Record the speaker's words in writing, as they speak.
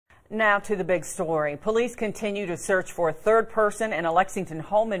Now to the big story. Police continue to search for a third person in a Lexington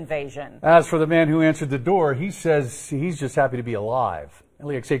home invasion. As for the man who answered the door, he says he's just happy to be alive.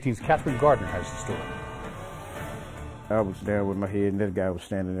 LEX 18's Catherine Gardner has the story. I was down with my head, and that guy was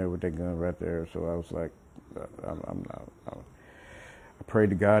standing there with that gun right there. So I was like, I pray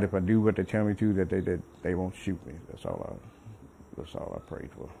to God if I do what they tell me to, that they won't shoot me. That's all I prayed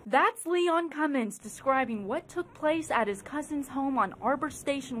for. That's Leon Cummins describing what took place at his cousin's home on Arbor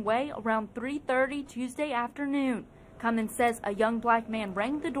Station Way around 3:30 Tuesday afternoon. Cummins says a young black man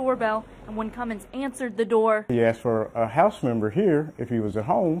rang the doorbell, and when Cummins answered the door, he asked for a house member here if he was at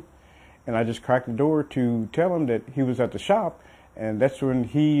home, and I just cracked the door to tell him that he was at the shop, and that's when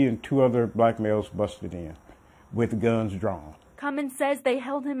he and two other black males busted in with guns drawn. Cummins says they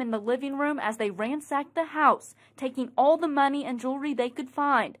held him in the living room as they ransacked the house, taking all the money and jewelry they could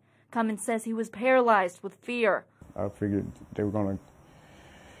find. Cummins says he was paralyzed with fear. I figured they were going to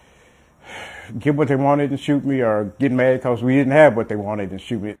get what they wanted and shoot me, or get mad because we didn't have what they wanted and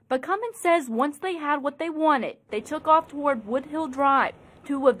shoot me. But Cummins says once they had what they wanted, they took off toward Woodhill Drive.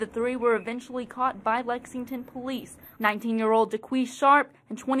 Two of the three were eventually caught by Lexington police, 19-year-old DeQuise Sharp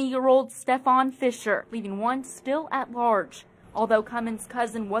and 20-year-old Stefan Fisher, leaving one still at large. Although Cummins'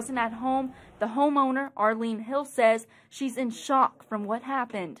 cousin wasn't at home, the homeowner, Arlene Hill, says she's in shock from what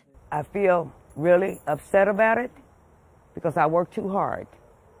happened. I feel really upset about it because I worked too hard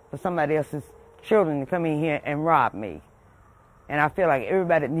for somebody else's children to come in here and rob me. And I feel like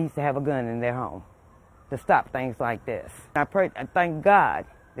everybody needs to have a gun in their home to stop things like this. I thank God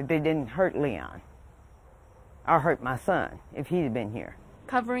that they didn't hurt Leon or hurt my son if he had been here.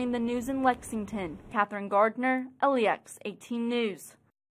 Covering the news in Lexington, Catherine Gardner, LEX 18 News.